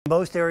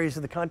most areas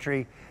of the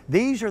country.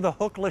 These are the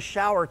hookless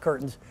shower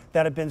curtains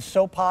that have been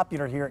so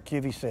popular here at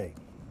QVC.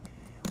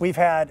 We've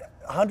had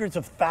hundreds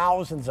of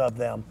thousands of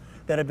them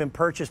that have been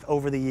purchased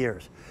over the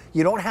years.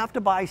 You don't have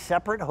to buy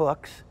separate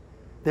hooks.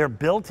 They're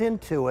built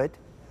into it,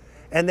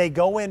 and they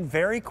go in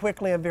very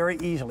quickly and very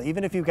easily.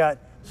 Even if you've got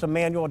some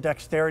manual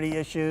dexterity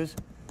issues,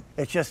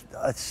 it's just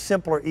a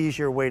simpler,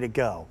 easier way to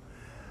go.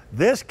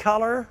 This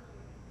color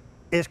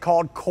is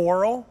called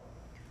coral.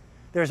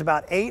 There's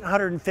about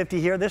 850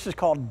 here. This is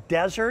called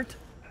desert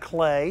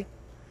clay.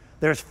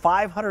 There's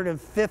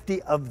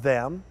 550 of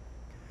them.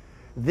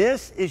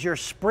 This is your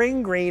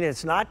spring green.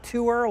 It's not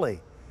too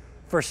early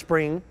for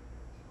spring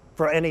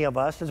for any of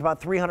us. It's about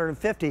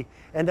 350.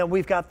 And then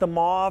we've got the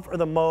mauve or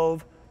the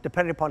mauve,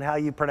 depending upon how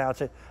you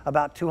pronounce it,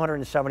 about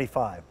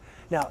 275.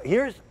 Now,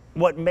 here's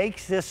what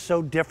makes this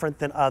so different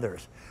than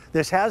others.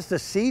 This has the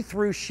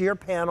see-through sheer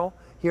panel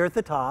here at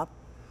the top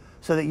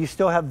so that you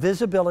still have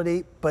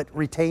visibility but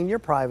retain your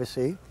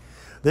privacy.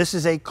 This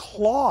is a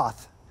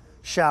cloth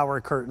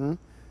shower curtain,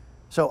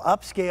 so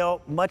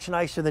upscale, much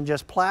nicer than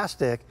just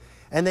plastic.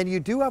 And then you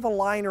do have a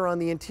liner on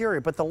the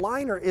interior, but the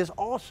liner is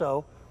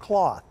also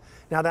cloth.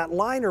 Now that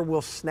liner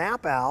will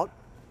snap out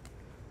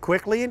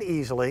quickly and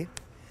easily,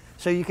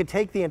 so you can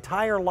take the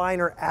entire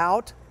liner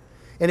out,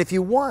 and if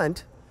you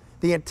want,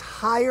 the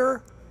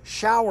entire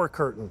shower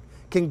curtain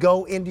can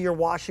go into your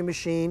washing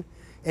machine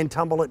and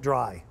tumble it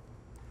dry.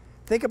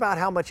 Think about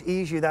how much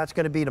easier that's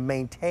going to be to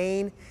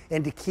maintain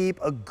and to keep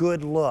a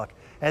good look.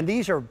 And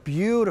these are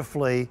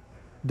beautifully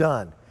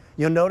done.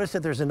 You'll notice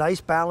that there's a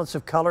nice balance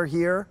of color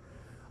here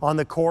on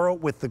the coral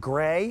with the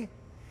gray.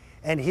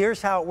 And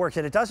here's how it works.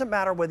 And it doesn't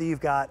matter whether you've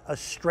got a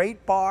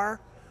straight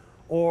bar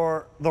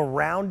or the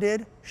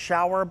rounded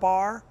shower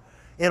bar.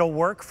 It'll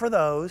work for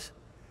those.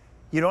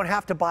 You don't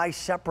have to buy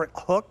separate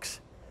hooks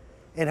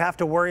and have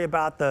to worry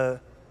about the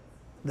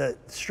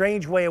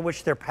strange way in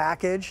which they're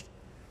packaged.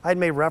 I'd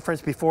made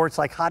reference before, it's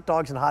like hot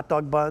dogs and hot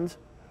dog buns.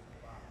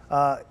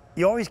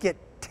 You always get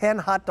 10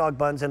 hot dog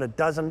buns and a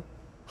dozen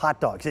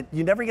hot dogs.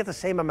 You never get the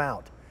same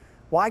amount.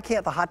 Why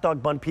can't the hot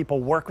dog bun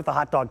people work with the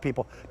hot dog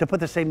people to put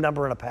the same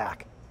number in a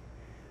pack?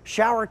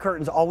 Shower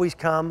curtains always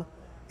come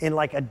in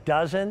like a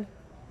dozen,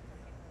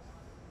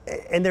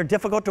 and they're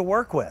difficult to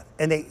work with,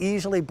 and they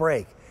easily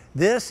break.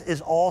 This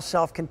is all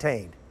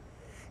self-contained.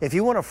 If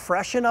you want to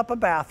freshen up a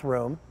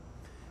bathroom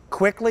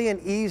quickly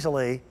and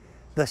easily,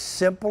 the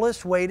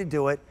simplest way to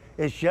do it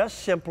is just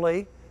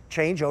simply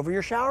change over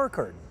your shower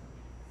curtain.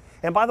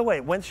 And by the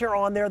way, once you're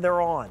on there,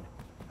 they're on.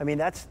 I mean,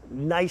 that's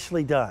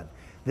nicely done.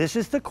 This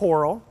is the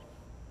coral.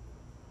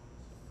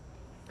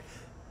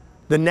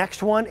 The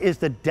next one is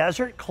the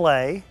desert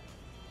clay.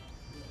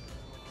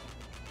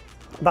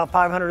 About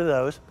 500 of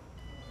those.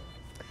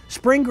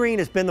 Spring green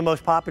has been the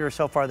most popular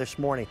so far this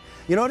morning.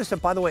 You notice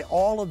that, by the way,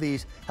 all of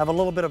these have a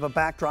little bit of a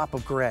backdrop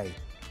of gray.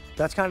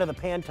 That's kind of the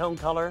Pantone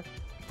color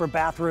for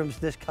bathrooms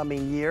this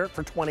coming year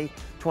for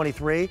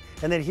 2023.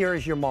 And then here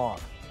is your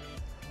mauve.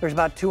 There's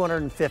about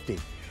 250.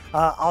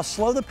 I'll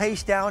slow the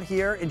pace down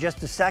here in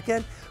just a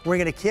second. We're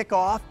gonna kick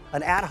off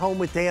an At Home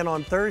with Dan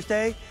on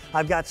Thursday.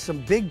 I've got some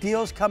big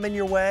deals coming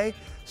your way,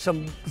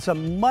 some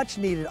much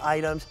needed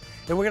items,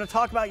 and we're gonna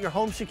talk about your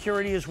home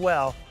security as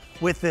well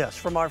with this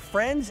from our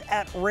friends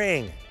at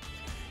Ring.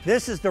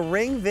 This is the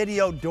Ring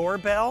Video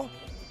Doorbell.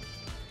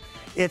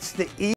 It's the